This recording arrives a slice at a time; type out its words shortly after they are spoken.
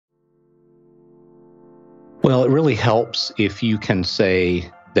Well, it really helps if you can say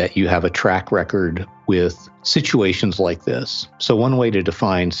that you have a track record with situations like this. So one way to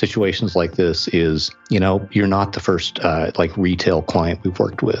define situations like this is, you're not the first retail client we've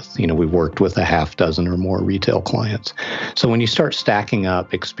worked with. We've worked with a half dozen or more retail clients. So when you start stacking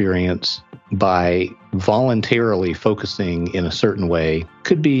up experience by voluntarily focusing in a certain way,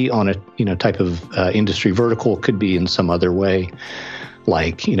 could be on a type of industry vertical, could be in some other way.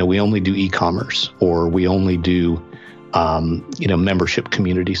 Like, we only do e-commerce, or we only do, membership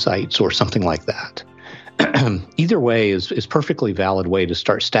community sites or something like that. Either way is perfectly valid way to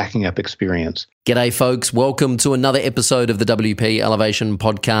start stacking up experience. G'day, folks. Welcome to another episode of the WP Elevation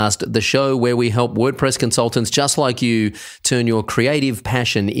Podcast, the show where we help WordPress consultants just like you turn your creative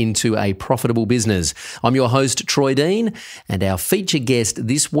passion into a profitable business. I'm your host, Troy Dean, and our feature guest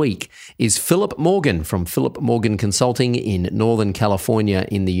this week is Philip Morgan from Philip Morgan Consulting in Northern California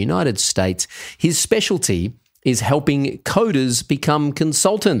in the United States. His specialty is helping coders become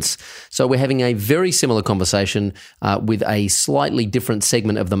consultants. So we're having a very similar conversation with a slightly different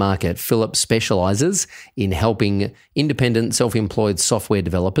segment of the market. Philip specializes in helping independent, self-employed software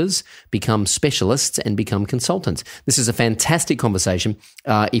developers become specialists and become consultants. This is a fantastic conversation.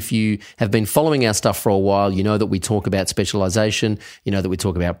 If you have been following our stuff for a while, you know that we talk about specialization, you know that we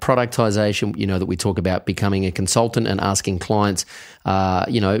talk about productization, you know that we talk about becoming a consultant and asking clients,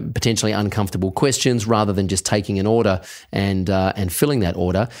 potentially uncomfortable questions rather than just taking an order and filling that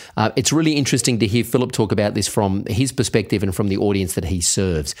order. It's really interesting to hear Philip talk about this from his perspective and from the audience that he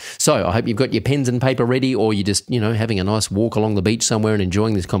serves. So I hope you've got your pens and paper ready, or you're just, having a nice walk along the beach somewhere and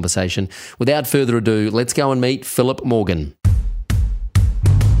enjoying this conversation. Without further ado, let's go and meet Philip Morgan.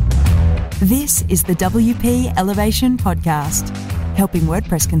 This is the WP Elevation Podcast, helping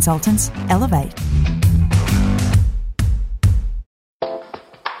WordPress consultants elevate.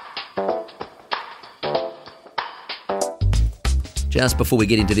 Just before we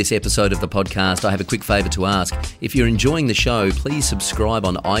get into this episode of the podcast, I have a quick favour to ask. If you're enjoying the show, please subscribe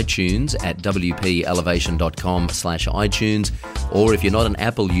on iTunes at wpelevation.com/iTunes. Or if you're not an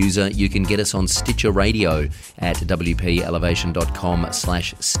Apple user, you can get us on Stitcher Radio at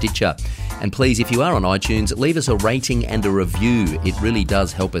wpelevation.com/Stitcher. And please, if you are on iTunes, leave us a rating and a review. It really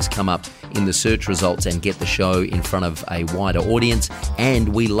does help us come up in the search results and get the show in front of a wider audience. And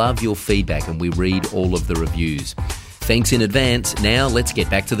we love your feedback and we read all of the reviews. Thanks in advance. Now let's get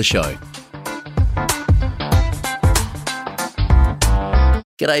back to the show.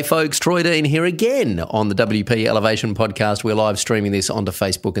 G'day folks, Troy Dean here again on the WP Elevation Podcast. We're live streaming this onto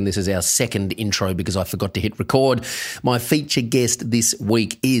Facebook, and this is our second intro because I forgot to hit record. My feature guest this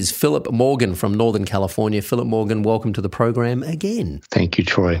week is Philip Morgan from Northern California. Philip Morgan, welcome to the program again. Thank you,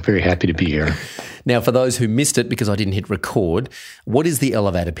 Troy. Very happy to be here. Now, for those who missed it because I didn't hit record, what is the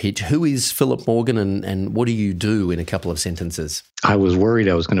elevator pitch? Who is Philip Morgan and what do you do in a couple of sentences? I was worried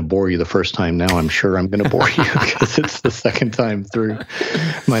I was going to bore you the first time. Now I'm sure I'm going to bore you because it's the second time through.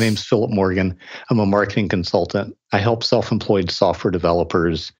 My name's Philip Morgan. I'm a marketing consultant. I help self-employed software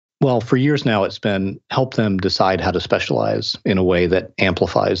developers. Well, for years now, it's been help them decide how to specialize in a way that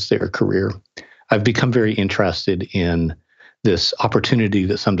amplifies their career. I've become very interested in this opportunity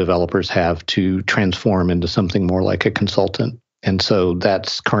that some developers have to transform into something more like a consultant. And so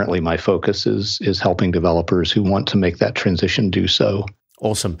that's currently my focus is helping developers who want to make that transition do so.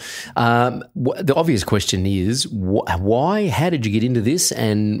 Awesome. The obvious question is, why? How did you get into this?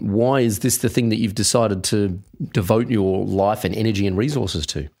 And why is this the thing that you've decided to devote your life and energy and resources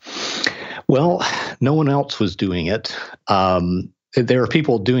to? Well, no one else was doing it. There are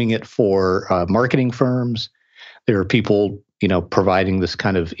people doing it for marketing firms. There are people, providing this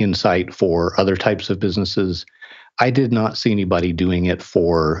kind of insight for other types of businesses. I did not see anybody doing it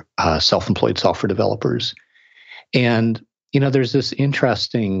for self-employed software developers. And, there's this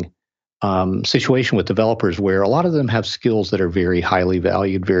interesting situation with developers where a lot of them have skills that are very highly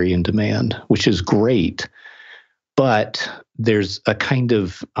valued, very in demand, which is great. But there's a kind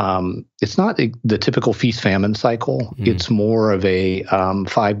of, it's not the typical feast-famine cycle. Mm. It's more of a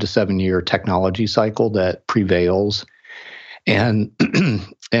 5 to 7 year technology cycle that prevails. And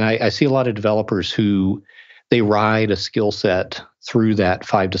I see a lot of developers who they ride a skill set through that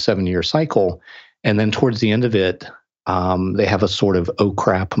 5 to 7 year cycle. And then towards the end of it, they have a sort of, oh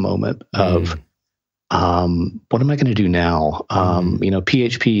crap moment of, what am I going to do now?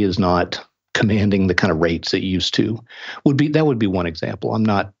 PHP is not commanding the kind of rates it used to. That would be one example. I'm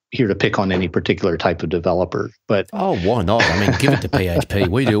not here to pick on any particular type of developer, but oh, why not? I mean, give it to PHP.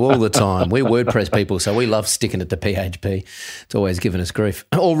 We do all the time. We're WordPress people, so we love sticking it to PHP. It's always given us grief.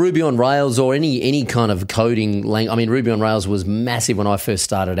 Or Ruby on Rails, or any kind of coding language. I mean, Ruby on Rails was massive when I first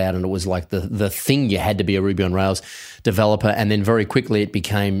started out, and it was like the thing. You had to be a Ruby on Rails developer, and then very quickly it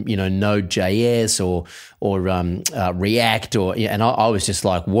became Node.js or React, and I was just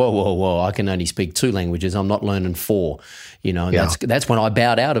like, whoa! I can only speak 2 languages. I'm not learning 4. And that's when I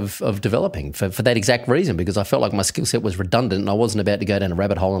bowed out of developing for that exact reason, because I felt like my skill set was redundant and I wasn't about to go down a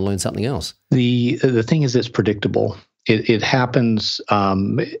rabbit hole and learn something else. The thing is, it's predictable. It happens.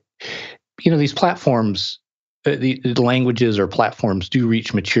 These platforms, the languages or platforms do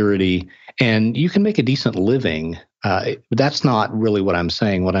reach maturity, and you can make a decent living. That's not really what I'm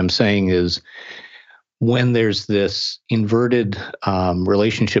saying. What I'm saying is, when there's this inverted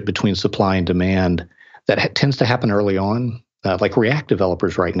relationship between supply and demand, that tends to happen early on. Like React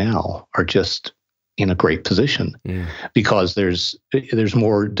developers right now are just in a great position because there's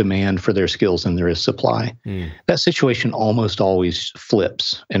more demand for their skills than there is supply. That situation almost always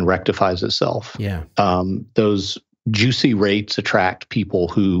flips and rectifies itself. Yeah. Those juicy rates attract people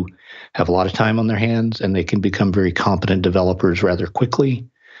who have a lot of time on their hands, and they can become very competent developers rather quickly.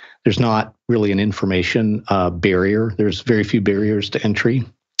 There's not really an information barrier. There's very few barriers to entry.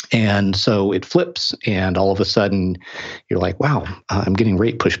 And so it flips, and all of a sudden you're like, wow, I'm getting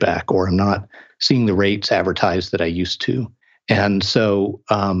rate pushback, or I'm not seeing the rates advertised that I used to. And so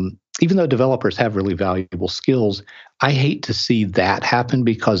even though developers have really valuable skills, I hate to see that happen,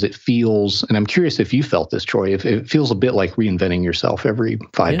 because it feels, and I'm curious if you felt this, Troy, if it feels a bit like reinventing yourself every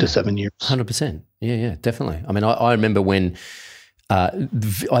 5 to 7 years. 100%. Yeah, definitely. I mean, I remember when,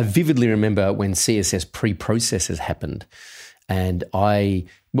 I vividly remember when CSS preprocessors happened. And I'm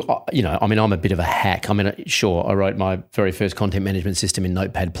a bit of a hack. I mean, sure, I wrote my very first content management system in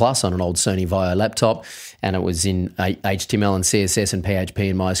Notepad+ on an old Sony Vaio laptop, and it was in HTML and CSS and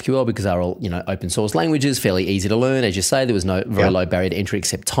PHP and MySQL, because they're all, open source languages, fairly easy to learn. As you say, there was no very low barrier to entry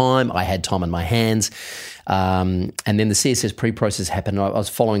except time. I had time on my hands. And then the CSS preprocess happened. I was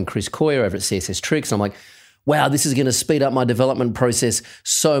following Chris Coyier over at CSS Tricks, and I'm like, wow, this is going to speed up my development process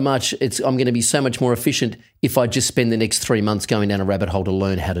so much. I'm going to be so much more efficient if I just spend the next 3 months going down a rabbit hole to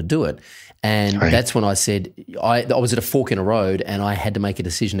learn how to do it. And that's when I said, I was at a fork in a road, and I had to make a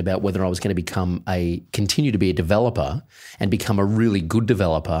decision about whether I was going to continue to be a developer and become a really good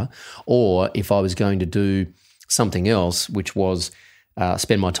developer, or if I was going to do something else, which was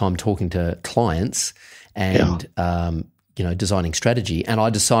spend my time talking to clients and designing strategy. And I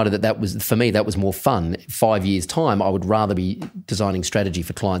decided that was, for me, that was more fun. 5 years' time, I would rather be designing strategy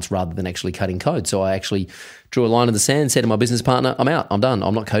for clients rather than actually cutting code. So I actually drew a line in the sand, said to my business partner, I'm out, I'm done.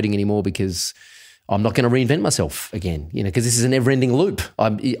 I'm not coding anymore, because I'm not going to reinvent myself again, because this is a never-ending loop.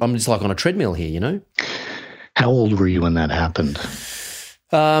 I'm just like on a treadmill here, How old were you when that happened?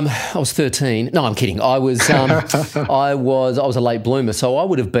 I was 13. No, I'm kidding. I was I was a late bloomer. So I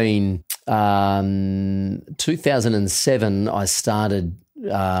would have been 2007 I started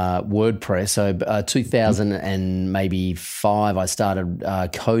WordPress. So 2005 I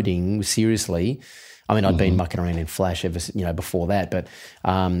started coding seriously. I mean, I'd been mucking around in Flash ever, before that, but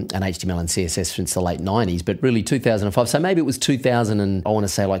and HTML and CSS since the late 90s. But really, 2005. So maybe it was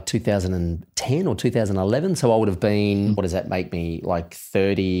 2010 or 2011. So I would have been. What does that make me? Like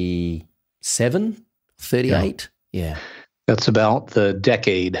 37, 38? Yeah. That's about the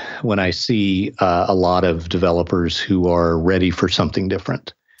decade when I see a lot of developers who are ready for something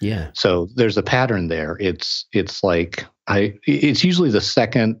different. Yeah. So there's a pattern there. It's like it's usually the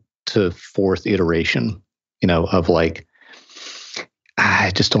second to fourth iteration, of like,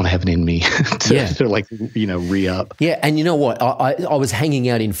 I just don't have it in me to like, re-up. Yeah, and you know what? I was hanging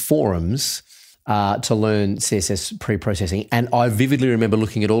out in forums to learn CSS pre-processing, and I vividly remember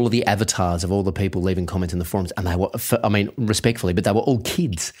looking at all of the avatars of all the people leaving comments in the forums, and they were, respectfully, but they were all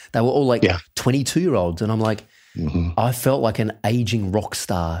kids. They were all like 22-year-olds, and I'm like, I felt like an aging rock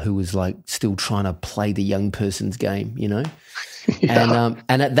star who was like still trying to play the young person's game, And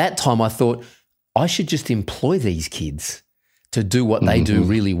at that time I thought I should just employ these kids to do what they do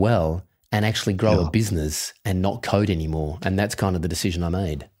really well and actually grow a business and not code anymore. And that's kind of the decision I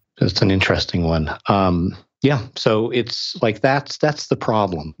made. That's an interesting one. So it's like that's the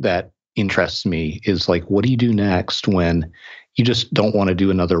problem that interests me, is like, what do you do next when you just don't want to do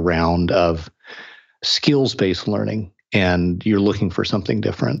another round of skills-based learning and you're looking for something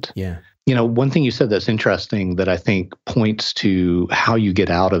different? Yeah. One thing you said that's interesting that I think points to how you get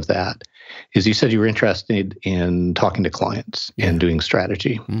out of that is you said you were interested in talking to clients and doing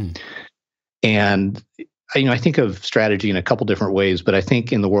strategy. And I think of strategy in a couple different ways, but I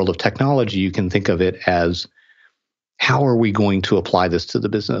think in the world of technology, you can think of it as how are we going to apply this to the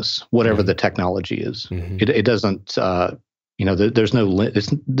business, whatever the technology is. It doesn't, there's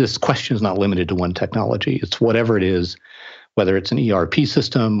this question is not limited to one technology. It's whatever it is, whether it's an ERP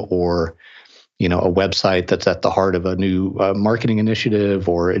system or, a website that's at the heart of a new marketing initiative,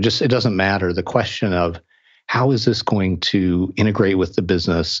 or it doesn't matter. The question of how is this going to integrate with the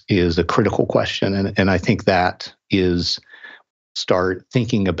business is a critical question. And I think that is start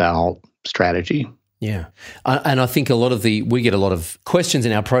thinking about strategy. Yeah. And I think we get a lot of questions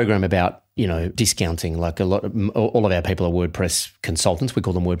in our program about, discounting. Like all of our people are WordPress consultants. We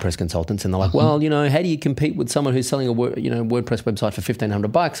call them WordPress consultants. And they're like, well, how do you compete with someone who's selling a WordPress website for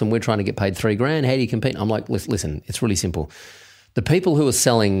 $1,500 and we're trying to get paid $3,000? How do you compete? I'm like, listen, it's really simple. The people who are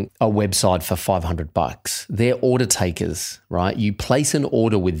selling a website for $500, they're order takers, right? You place an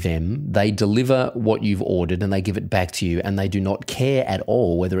order with them, they deliver what you've ordered and they give it back to you, and they do not care at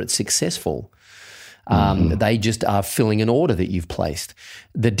all whether it's successful. They just are filling an order that you've placed.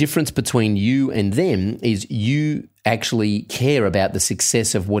 The difference between you and them is you actually care about the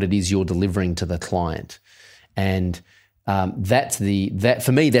success of what it is you're delivering to the client. And for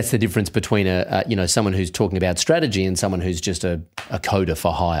me, that's the difference between someone who's talking about strategy and someone who's just a coder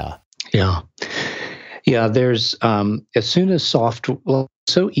for hire. Yeah. There's as soon as so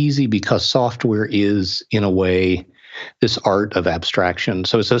easy because software is in a way this art of abstraction.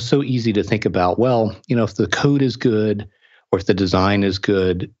 So it's so easy to think about, if the code is good or if the design is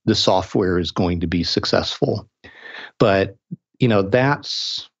good, the software is going to be successful. But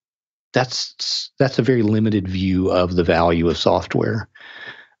that's a very limited view of the value of software.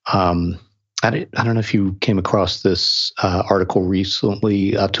 I don't know if you came across this article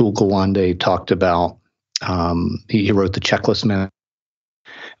recently. Atul Gawande talked about, he wrote the Checklist Man.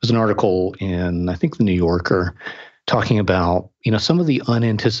 It was an article in, I think, the New Yorker, talking about, some of the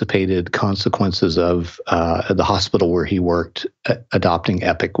unanticipated consequences of the hospital where he worked adopting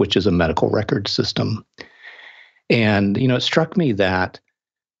Epic, which is a medical record system. And, it struck me that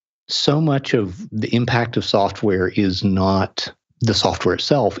so much of the impact of software is not the software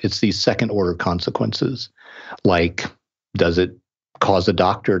itself. It's these second order consequences. Like, does it cause a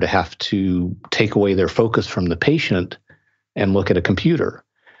doctor to have to take away their focus from the patient and look at a computer?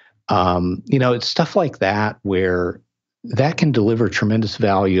 It's stuff like that where that can deliver tremendous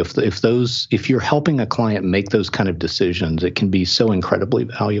value. If you're helping a client make those kind of decisions, it can be so incredibly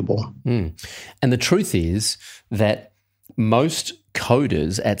valuable. And the truth is that most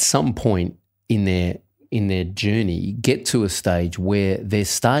coders at some point in their journey get to a stage where they're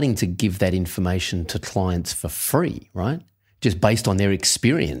starting to give that information to clients for free, right? Just based on their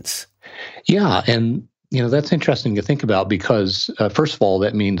experience. Yeah, and that's interesting to think about because first of all,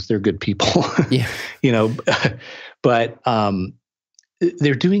 that means they're good people. Yeah. But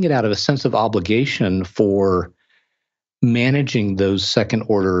they're doing it out of a sense of obligation for managing those second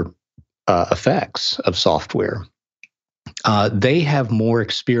order effects of software. They have more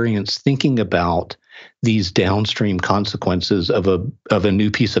experience thinking about these downstream consequences of a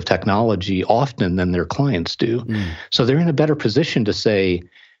new piece of technology often than their clients do. So they're in a better position to say,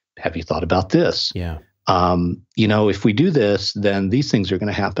 have you thought about this? Yeah. If we do this, then these things are going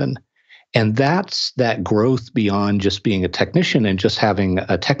to happen. And that's that growth beyond just being a technician and just having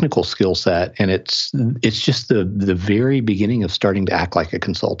a technical skill set. And it's just the very beginning of starting to act like a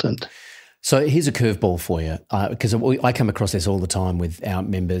consultant. So here's a curveball for you, because I come across this all the time with our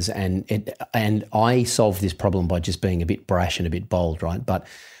members, and I solve this problem by just being a bit brash and a bit bold, right? But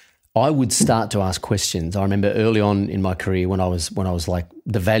I would start to ask questions. I remember early on in my career when I was like,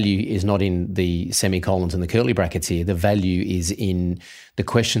 the value is not in the semicolons and the curly brackets here. The value is in the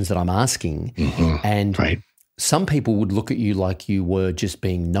questions that I'm asking. And some people would look at you like you were just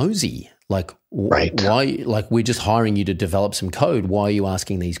being nosy. Like, why? Like, we're just hiring you to develop some code. Why are you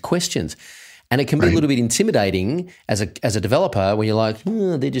asking these questions? And it can be a little bit intimidating as a developer where you're like,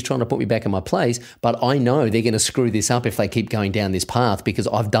 they're just trying to put me back in my place. But I know they're going to screw this up if they keep going down this path because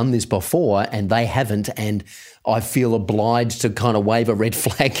I've done this before and they haven't. And I feel obliged to kind of wave a red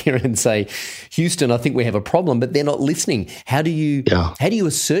flag here and say, Houston, I think we have a problem, but they're not listening. How do you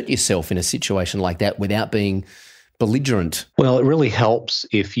assert yourself in a situation like that without being belligerent? Well, it really helps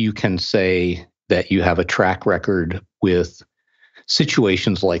if you can say that you have a track record with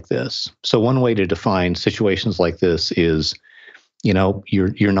situations like this. So one way to define situations like this is,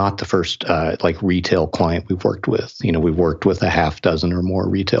 you're not the first retail client we've worked with. We've worked with a half dozen or more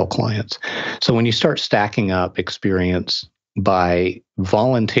retail clients. So when you start stacking up experience by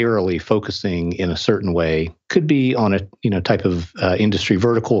voluntarily focusing in a certain way, could be on a type of industry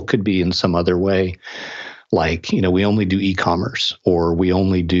vertical, could be in some other way. like, we only do e-commerce, or we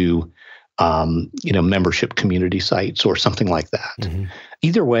only do, membership community sites or something like that. Mm-hmm.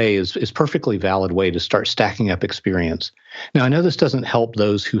 Either way is perfectly valid way to start stacking up experience. Now, I know this doesn't help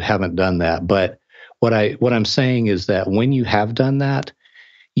those who haven't done that, but what I'm saying is that when you have done that,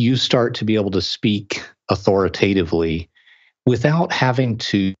 you start to be able to speak authoritatively without having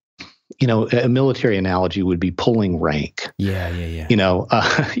to, a military analogy would be pulling rank. Yeah. You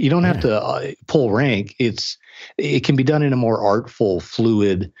don't have to pull rank. It can be done in a more artful,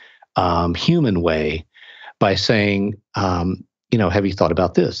 fluid, human way by saying, have you thought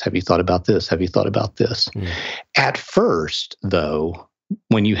about this? Have you thought about this? Have you thought about this? Mm. At first, though,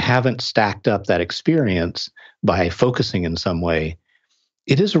 when you haven't stacked up that experience by focusing in some way,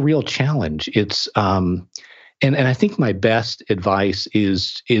 it is a real challenge. It's and I think my best advice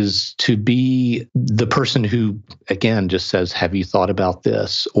is to be the person who, again, just says, have you thought about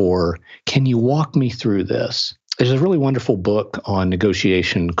this? Or can you walk me through this? There's a really wonderful book on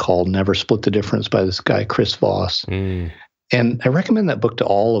negotiation called Never Split the Difference by this guy, Chris Voss. Mm. And I recommend that book to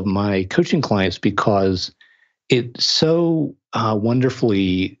all of my coaching clients because it so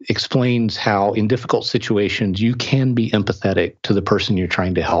wonderfully explains how in difficult situations you can be empathetic to the person you're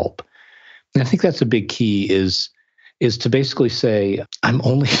trying to help. And I think that's a big key is to basically say,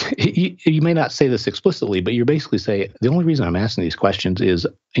 you may not say this explicitly, but you're basically say, the only reason I'm asking these questions is,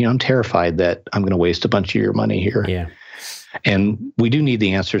 I'm terrified that I'm going to waste a bunch of your money here. Yeah. And we do need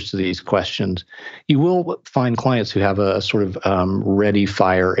the answers to these questions. You will find clients who have a sort of ready,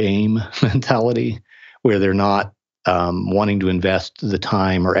 fire, aim mentality where they're not wanting to invest the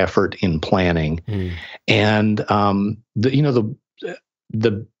time or effort in planning. Mm. And,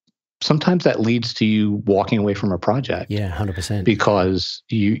 sometimes that leads to you walking away from a project. Yeah, 100%. Because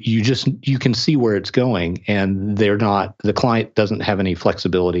you can see where it's going, and the client doesn't have any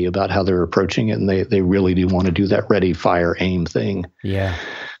flexibility about how they're approaching it, and they really do want to do that ready, fire, aim thing. Yeah.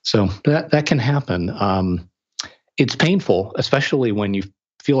 So that can happen. It's painful, especially when you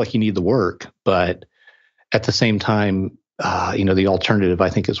feel like you need the work, but at the same time, the alternative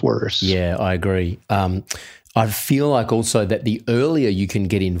I think is worse. Yeah, I agree. I feel like also that the earlier you can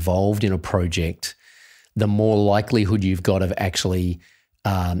get involved in a project, the more likelihood you've got of actually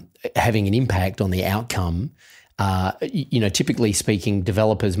having an impact on the outcome. Typically speaking,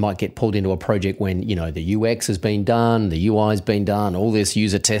 developers might get pulled into a project when, the UX has been done, the UI has been done, all this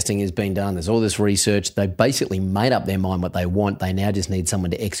user testing has been done, there's all this research. They basically made up their mind what they want. They now just need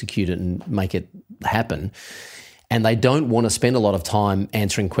someone to execute it and make it happen. And they don't want to spend a lot of time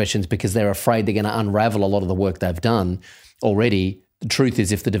answering questions because they're afraid they're going to unravel a lot of the work they've done already. The truth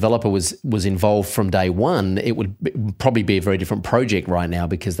is, if the developer was involved from day one, it would probably be a very different project right now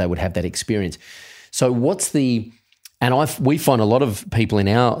because they would have that experience. So we find a lot of people in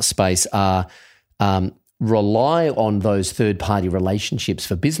our space are rely on those third-party relationships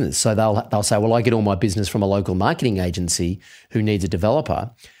for business. So they'll say, well, I get all my business from a local marketing agency who needs a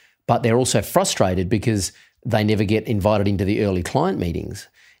developer, but they're also frustrated because they never get invited into the early client meetings.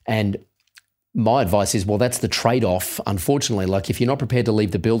 And my advice is, well, that's the trade-off. Unfortunately, like if you're not prepared to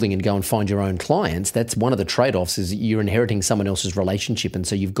leave the building and go and find your own clients, that's one of the trade-offs is you're inheriting someone else's relationship. And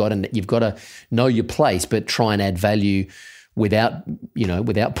so you've got to know your place, but try and add value without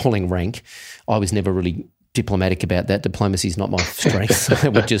pulling rank. I was never really diplomatic about that. Diplomacy is not my strength. So I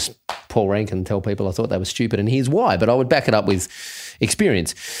would just pull rank and tell people I thought they were stupid, and here's why. But I would back it up with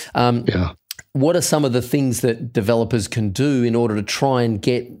experience. What are some of the things that developers can do in order to try and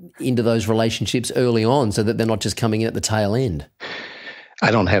get into those relationships early on so that they're not just coming in at the tail end?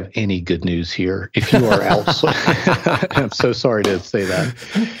 I don't have any good news here. If you are outsourcing, I'm so sorry to say that,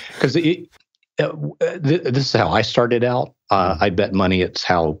 because this is how I started out. I bet money it's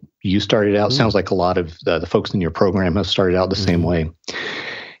how you started out. Sounds like a lot of the folks in your program have started out the same way.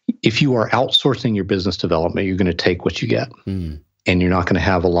 If you are outsourcing your business development, you're going to take what you get. And you're not going to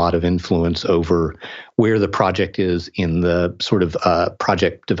have a lot of influence over where the project is in the sort of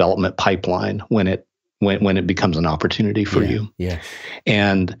project development pipeline when it becomes an opportunity for you. Yeah.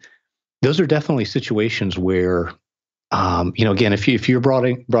 And those are definitely situations where, again, if you're brought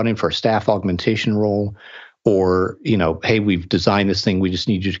in for a staff augmentation role, or hey, we've designed this thing, we just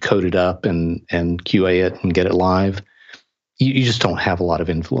need you to code it up and QA it and get it live. You just don't have a lot of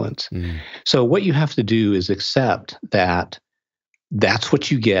influence. So what you have to do is accept that. That's what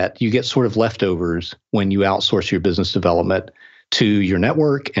you get. You get sort of leftovers when you outsource your business development to your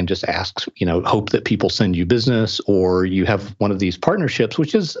network and just ask, hope that people send you business, or you have one of these partnerships,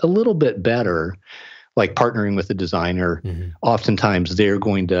 which is a little bit better, like partnering with a designer. Oftentimes they're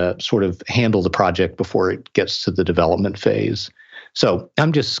going to sort of handle the project before it gets to the development phase. So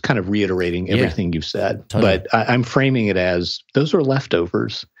I'm just kind of reiterating everything you've said, totally. but I'm framing it as those are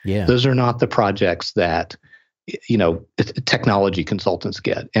leftovers. Yeah. Those are not the projects that, technology consultants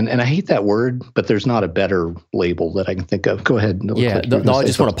get. And I hate that word, but there's not a better label that I can think of. Go ahead. Yeah. No, I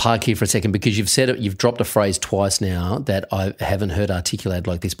just want to park here for a second because you've said it, you've dropped a phrase twice now that I haven't heard articulated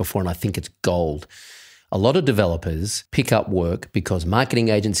like this before, and I think it's gold. A lot of developers pick up work because marketing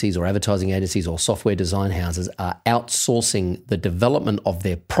agencies or advertising agencies or software design houses are outsourcing the development of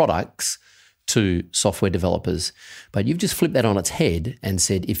their products to software developers. But you've just flipped that on its head and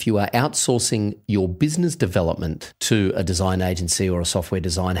said if you are outsourcing your business development to a design agency or a software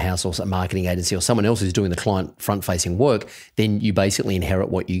design house or a marketing agency or someone else who's doing the client front-facing work, then you basically inherit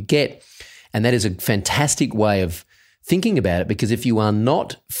what you get. And that is a fantastic way of thinking about it, because if you are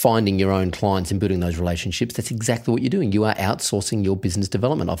not finding your own clients and building those relationships, that's exactly what you're doing. You are outsourcing your business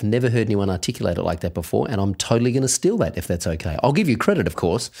development. I've never heard anyone articulate it like that before, and I'm totally going to steal that if that's okay. I'll give you credit, of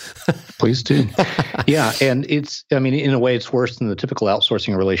course. Please do. Yeah, and in a way, it's worse than the typical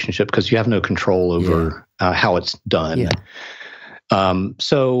outsourcing relationship because you have no control over how it's done. Yeah.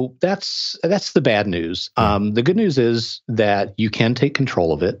 So that's the bad news. The good news is that you can take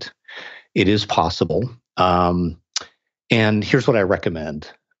control of it. It is possible. And here's what I recommend.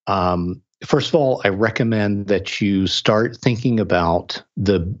 First of all, I recommend that you start thinking about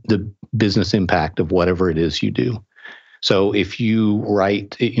the business impact of whatever it is you do. So if you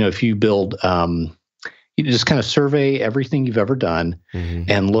write, if you build, you just kind of survey everything you've ever done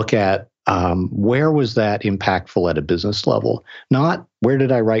and look at where was that impactful at a business level? Not where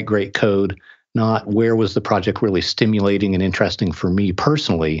did I write great code, not where was the project really stimulating and interesting for me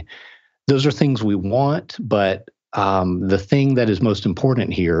personally. Those are things we want, but the thing that is most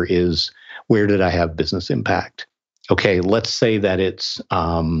important here is where did I have business impact? Okay, let's say that it's,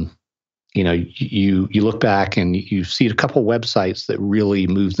 you look back and you see a couple websites that really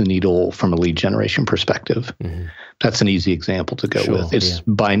move the needle from a lead generation perspective. That's an easy example to go with. It's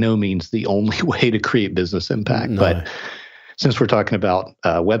by no means the only way to create business impact, but since we're talking about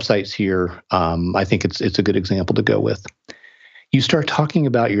websites here, I think it's a good example to go with. You start talking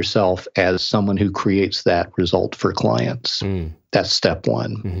about yourself as someone who creates that result for clients. That's step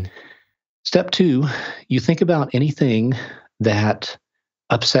one. Step two, you think about anything that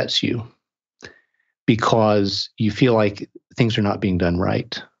upsets you because you feel like things are not being done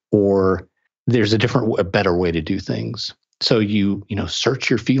right, or there's a better way to do things. So you search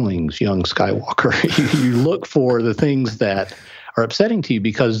your feelings, young Skywalker. You look for the things that are upsetting to you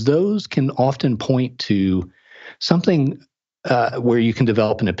because those can often point to something where you can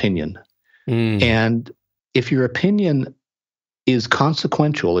develop an opinion. And if your opinion is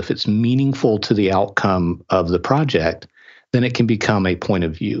consequential, if it's meaningful to the outcome of the project, then it can become a point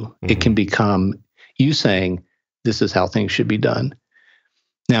of view. It can become you saying, this is how things should be done.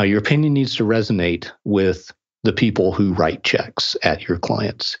 Now, your opinion needs to resonate with the people who write checks at your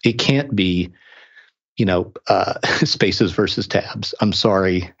clients. It can't be, spaces versus tabs. I'm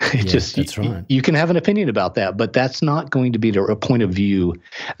sorry. That's right. You can have an opinion about that, but that's not going to be a point of view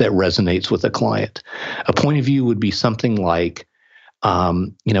that resonates with a client. A point of view would be something like,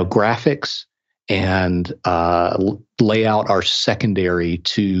 graphics and layout are secondary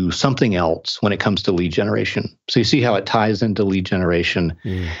to something else when it comes to lead generation. So you see how it ties into lead generation.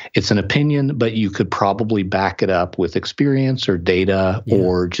 It's an opinion, but you could probably back it up with experience or data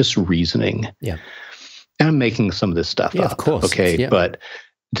or just reasoning. Yeah. And I'm making some of this stuff up. Of course. Okay, but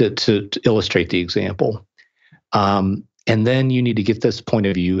to illustrate the example. And then you need to get this point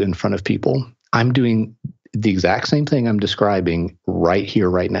of view in front of people. I'm doing the exact same thing I'm describing right here,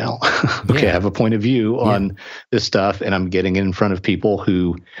 right now. Okay, I have a point of view on this stuff, and I'm getting it in front of people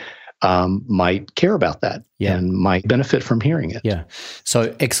who might care about that and might benefit from hearing it. Yeah.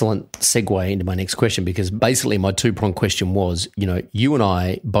 So excellent segue into my next question, because basically my two-pronged question was, you and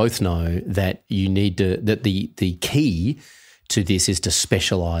I both know that that the key to this is to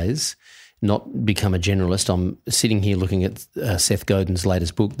specialize, not become a generalist. I'm sitting here looking at Seth Godin's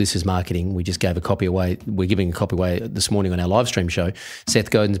latest book, This is Marketing. We just gave a copy away. We're giving a copy away this morning on our live stream show. Seth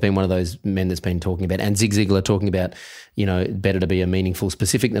Godin's been one of those men that's been talking about, and Zig Ziglar talking about, better to be a meaningful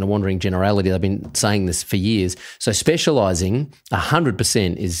specific than a wandering generality. They've been saying this for years. So specializing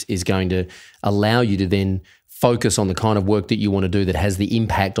 100% is going to allow you to then focus on the kind of work that you want to do that has the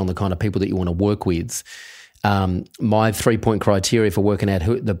impact on the kind of people that you want to work with. My 3-point criteria for working out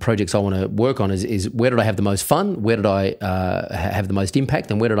the projects I want to work on is where did I have the most fun, where did I have the most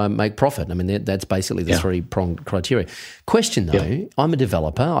impact, and where did I make profit? I mean, that's basically the 3-pronged criteria. Question though, I'm a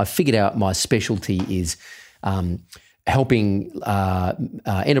developer. I figured out my specialty is helping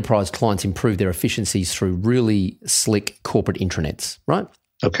enterprise clients improve their efficiencies through really slick corporate intranets, right?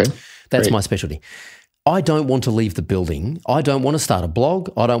 Okay. That's Great. my specialty. I don't want to leave the building. I don't want to start a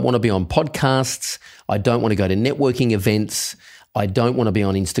blog. I don't want to be on podcasts. I don't want to go to networking events. I don't want to be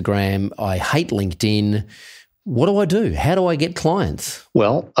on Instagram. I hate LinkedIn. What do I do? How do I get clients?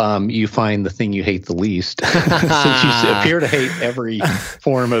 Well, you find the thing you hate the least, since you appear to hate every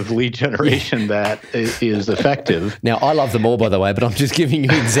form of lead generation that is effective. Now, I love them all, by the way, but I'm just giving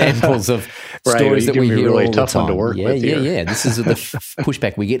you examples of stories that we hear really all tough the time. One to work with yeah. This is the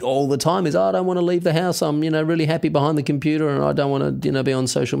pushback we get all the time is, I don't want to leave the house. I'm, really happy behind the computer, and I don't want to, be on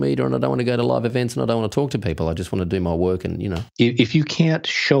social media, and I don't want to go to live events, and I don't want to talk to people. I just want to do my work, and If you can't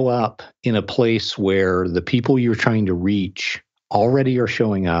show up in a place where the people you're trying to reach already are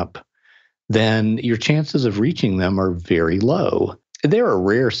showing up, then your chances of reaching them are very low. There are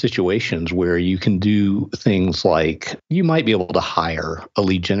rare situations where you can do things like you might be able to hire a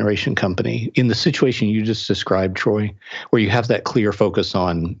lead generation company. In the situation you just described, Troy, where you have that clear focus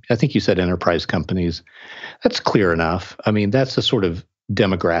on, I think you said enterprise companies, that's clear enough. I mean, that's a sort of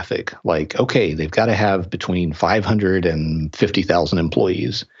demographic, like, okay, they've got to have between 500 and 50,000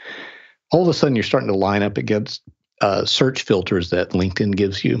 employees. All of a sudden, you're starting to line up against search filters that LinkedIn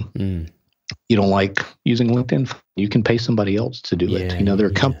gives you. You don't like using LinkedIn? You can pay somebody else to do it. There are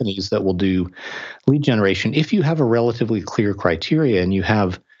companies that will do lead generation if you have a relatively clear criteria and you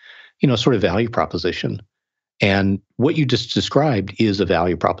have, sort of value proposition. And what you just described is a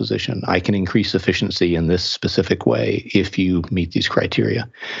value proposition. I can increase efficiency in this specific way if you meet these criteria.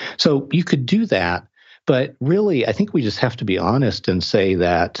 So you could do that. But really, I think we just have to be honest and say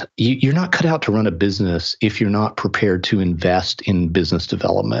that you're not cut out to run a business if you're not prepared to invest in business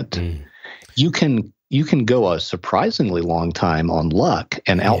development. You can go a surprisingly long time on luck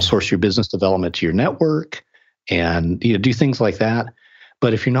and outsource your business development to your network and do things like that.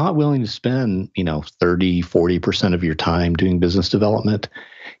 But if you're not willing to spend 30, 40% of your time doing business development,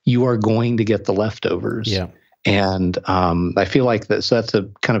 you are going to get the leftovers. Yeah. And I feel like that's a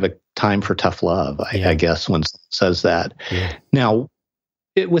kind of a time for tough love, I guess, when someone says that. Yeah. Now,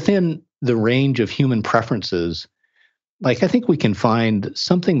 within the range of human preferences, like I think we can find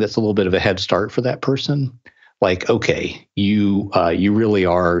something that's a little bit of a head start for that person. Like, okay, you really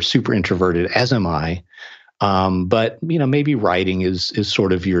are super introverted, as am I. But maybe writing is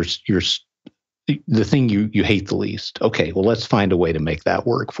sort of your the thing you hate the least. Okay, well, let's find a way to make that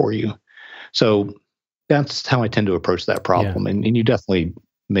work for you. So that's how I tend to approach that problem. And you definitely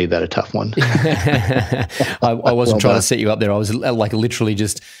made that a tough one. I wasn't trying to set you up there. I was like literally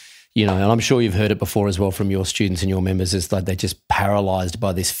just, and I'm sure you've heard it before as well from your students and your members, is like they're just paralyzed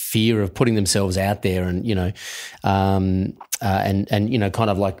by this fear of putting themselves out there and, kind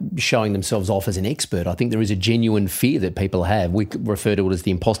of like showing themselves off as an expert. I think there is a genuine fear that people have. We refer to it as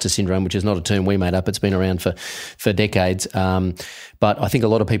the imposter syndrome, which is not a term we made up. It's been around for decades. But I think a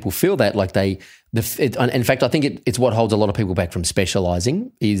lot of people feel that like in fact, I think it's what holds a lot of people back from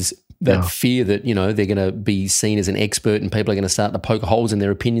specializing is that fear that, they're going to be seen as an expert and people are going to start to poke holes in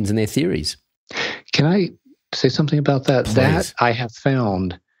their opinions and their theories. Can I say something about that? Please. That I have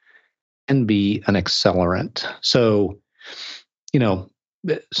found can be an accelerant. So,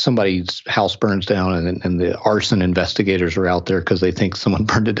 somebody's house burns down and the arson investigators are out there because they think someone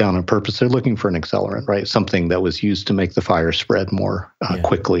burned it down on purpose. They're looking for an accelerant, right? Something that was used to make the fire spread more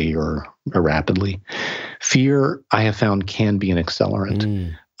quickly or rapidly. Fear, I have found, can be an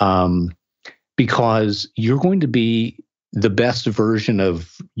accelerant because you're going to be the best version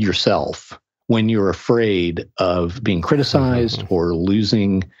of yourself when you're afraid of being criticized or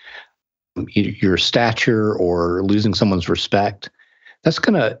losing your stature or losing someone's respect.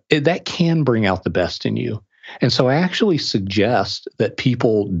 That can bring out the best in you. And so I actually suggest that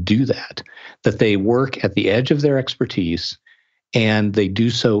people do that they work at the edge of their expertise and they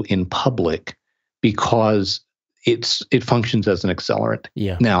do so in public because it functions as an accelerant.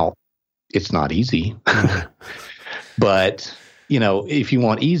 Yeah. Now, it's not easy, but if you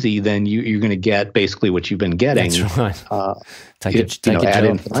want easy, then you're going to get basically what you've been getting. That's right. Take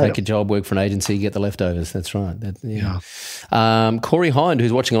a job, work for an agency, get the leftovers. That's right. Corey Hind,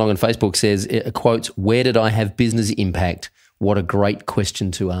 who's watching along on Facebook, says, quotes, "Where did I have business impact? What a great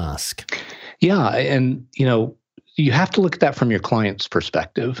question to ask." Yeah. And, you have to look at that from your client's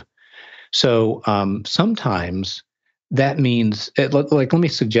perspective. So sometimes that means, let me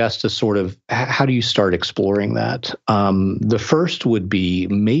suggest a sort of, how do you start exploring that? The first would be,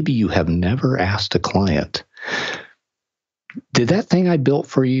 maybe you have never asked a client, did that thing I built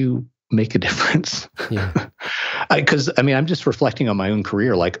for you make a difference. Yeah. Because I'm just reflecting on my own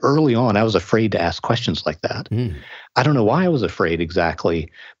career. Like early on, I was afraid to ask questions like that. I don't know why I was afraid exactly,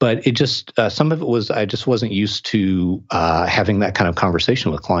 but it just, some of it was, I just wasn't used to having that kind of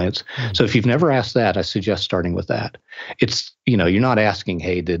conversation with clients. So if you've never asked that, I suggest starting with that. It's, you're not asking,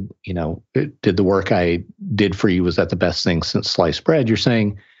 hey, did the work I did for you, was that the best thing since sliced bread? You're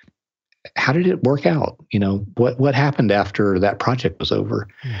saying, how did it work out? What happened after that project was over?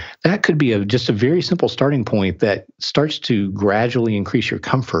 That could be just a very simple starting point that starts to gradually increase your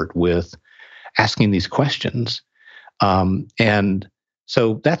comfort with asking these questions. And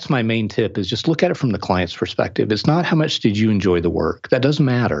so that's my main tip, is just look at it from the client's perspective. It's not how much did you enjoy the work. That doesn't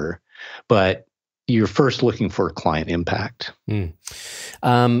matter, but you're first looking for client impact. The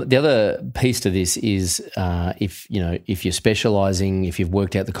other piece to this is if you're specializing, if you've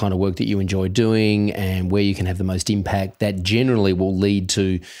worked out the kind of work that you enjoy doing and where you can have the most impact, that generally will lead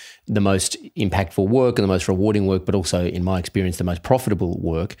to the most impactful work and the most rewarding work, but also, in my experience, the most profitable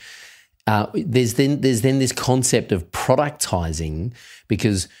work. There's then this concept of productizing,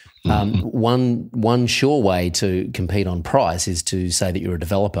 because one sure way to compete on price is to say that you're a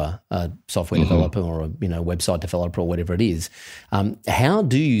developer, a software developer, or a website developer, or whatever it is. How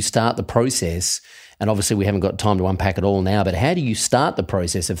do you start the process? And obviously, we haven't got time to unpack it all now, but how do you start the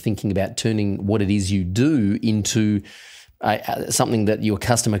process of thinking about turning what it is you do into something that your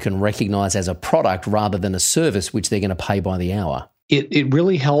customer can recognize as a product rather than a service which they're going to pay by the hour? It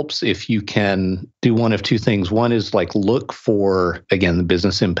really helps if you can do one of two things. One is look for, again, the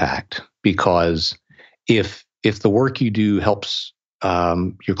business impact, because if the work you do helps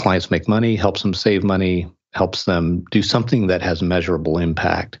your clients make money, helps them save money, helps them do something that has measurable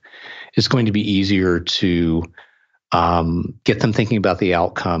impact, it's going to be easier to get them thinking about the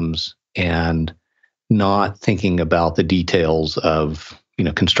outcomes and not thinking about the details of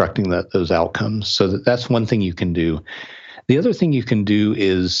constructing those outcomes. So that's one thing you can do. The other thing you can do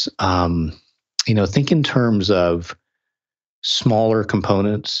is, think in terms of smaller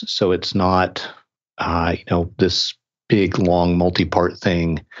components. So it's not, this big, long, multi-part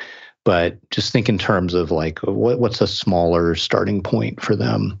thing, but just think in terms of what's a smaller starting point for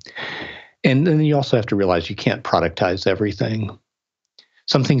them. And then you also have to realize you can't productize everything.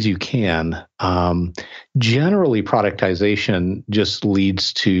 Some things you can. Generally, productization just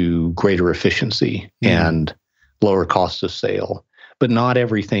leads to greater efficiency and lower cost of sale, but not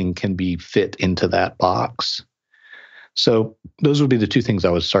everything can be fit into that box. So those would be the two things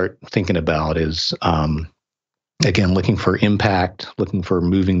I would start thinking about is, again, looking for impact, looking for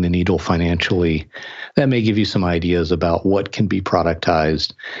moving the needle financially. That may give you some ideas about what can be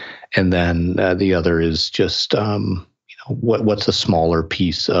productized. And then the other is just, what's a smaller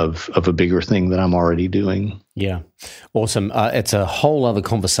piece of a bigger thing that I'm already doing. Yeah. Awesome. It's a whole other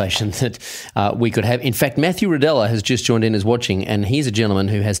conversation that we could have. In fact, Matthew Rodella has just joined in as watching, and he's a gentleman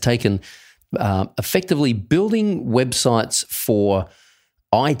who has taken effectively building websites for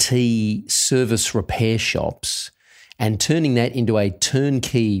IT service repair shops and turning that into a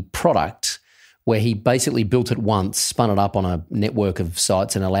turnkey product where he basically built it once, spun it up on a network of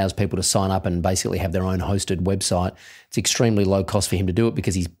sites and allows people to sign up and basically have their own hosted website. It's extremely low cost for him to do it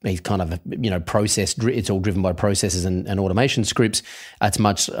because he's kind of, processed. It's all driven by processes and automation scripts. It's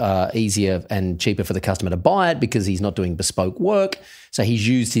much easier and cheaper for the customer to buy it because he's not doing bespoke work. So he's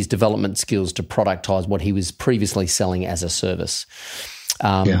used his development skills to productize what he was previously selling as a service.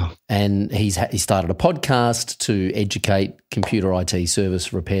 And he started a podcast to educate computer IT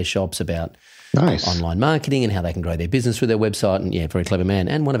service repair shops about online marketing and how they can grow their business through their website. And very clever man.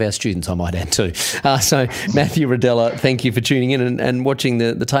 And one of our students, I might add too. So Matthew Rodella, thank you for tuning in and watching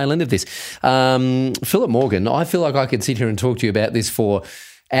the tail end of this. Philip Morgan, I feel like I could sit here and talk to you about this for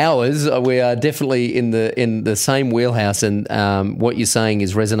hours. We are definitely in the same wheelhouse, and what you're saying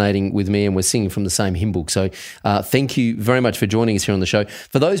is resonating with me, and we're singing from the same hymn book. So thank you very much for joining us here on the show.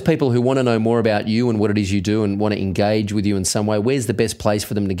 For those people who want to know more about you and what it is you do and want to engage with you in some way, where's the best place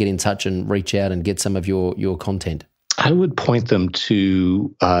for them to get in touch and reach out and get some of your content? I would point them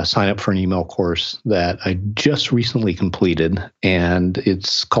to sign up for an email course that I just recently completed, and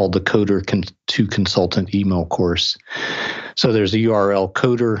it's called the Coder to Consultant email course. So there's a URL,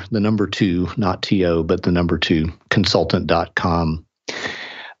 coder, the number 2, not TO, but the number 2, consultant.com.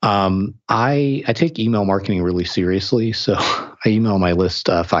 I take email marketing really seriously, so I email my list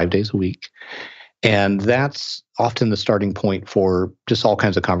 5 days a week. And that's often the starting point for just all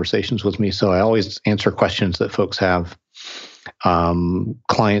kinds of conversations with me. So I always answer questions that folks have.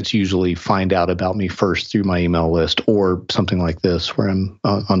 Clients usually find out about me first through my email list or something like this where I'm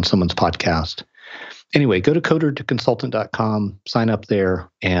on someone's podcast. anyway, go to coder2consultant.com, sign up there,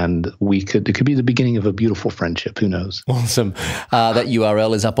 and it could be the beginning of a beautiful friendship. Who knows? Awesome. That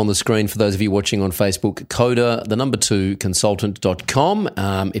URL is up on the screen for those of you watching on Facebook. Coder,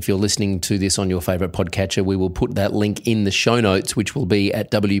 2consultant.com. If you're listening to this on your favorite podcatcher, we will put that link in the show notes, which will be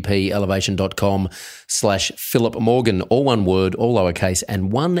at wpelevation.com/Philip Morgan. All one word, all lowercase,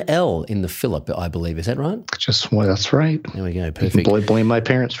 and one L in the Philip, I believe. Is that right? That's right. There we go. Perfect. You can blame my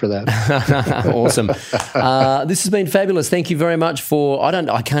parents for that. Awesome. This has been fabulous. Thank you very much for,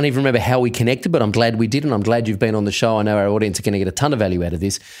 I can't even remember how we connected, but I'm glad we did, and I'm glad you've been on the show. I know our audience are going to get a ton of value out of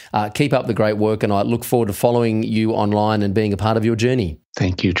this. Keep up the great work, and I look forward to following you online and being a part of your journey.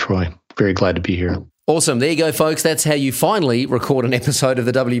 Thank you, Troy. Very glad to be here. Awesome. There you go, folks. That's how you finally record an episode of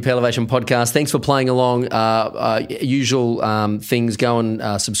the WP Elevation podcast. Thanks for playing along. Usual things, go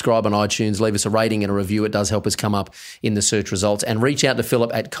and subscribe on iTunes, leave us a rating and a review. It does help us come up in the search results. And reach out to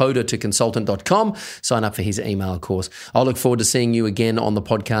Philip at coder2consultant.com. Sign up for his email course. I look forward to seeing you again on the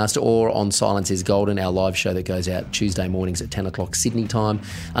podcast or on Silence is Golden, our live show that goes out Tuesday mornings at 10 o'clock Sydney time.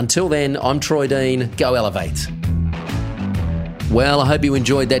 Until then, I'm Troy Dean. Go Elevate. Well, I hope you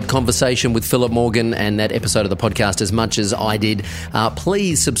enjoyed that conversation with Philip Morgan and that episode of the podcast as much as I did.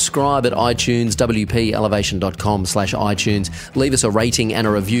 Please subscribe at iTunes, wpelevation.com/iTunes. Leave us a rating and a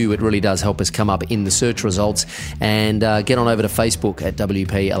review. It really does help us come up in the search results. And get on over to Facebook at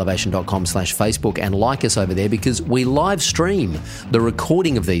wpelevation.com/Facebook and like us over there, because we live stream the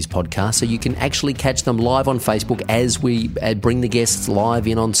recording of these podcasts, so you can actually catch them live on Facebook as we bring the guests live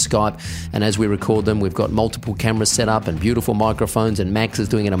in on Skype. And as we record them, we've got multiple cameras set up and beautiful microphones, and Max is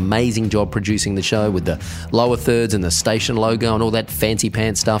doing an amazing job producing the show with the lower thirds and the station logo and all that fancy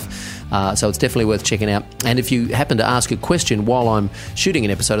pants stuff. So it's definitely worth checking out. And if you happen to ask a question while I'm shooting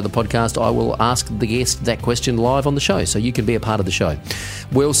an episode of the podcast, I will ask the guest that question live on the show, so you can be a part of the show.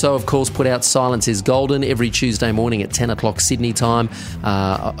 We also, of course, put out Silence is Golden every Tuesday morning at 10 o'clock Sydney time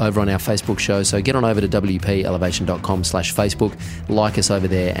over on our Facebook show. So get on over to wpelevation.com/Facebook, like us over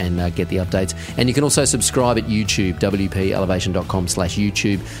there and get the updates. And you can also subscribe at YouTube, wpelevation.com/YouTube.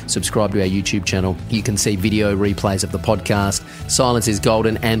 Subscribe to our YouTube channel. You can see video replays of the podcast, Silence is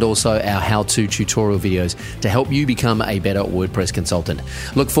Golden, and also our how-to tutorial videos to help you become a better WordPress consultant.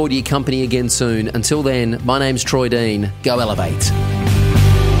 Look forward to your company again soon. Until then, my name's Troy Dean. Go Elevate.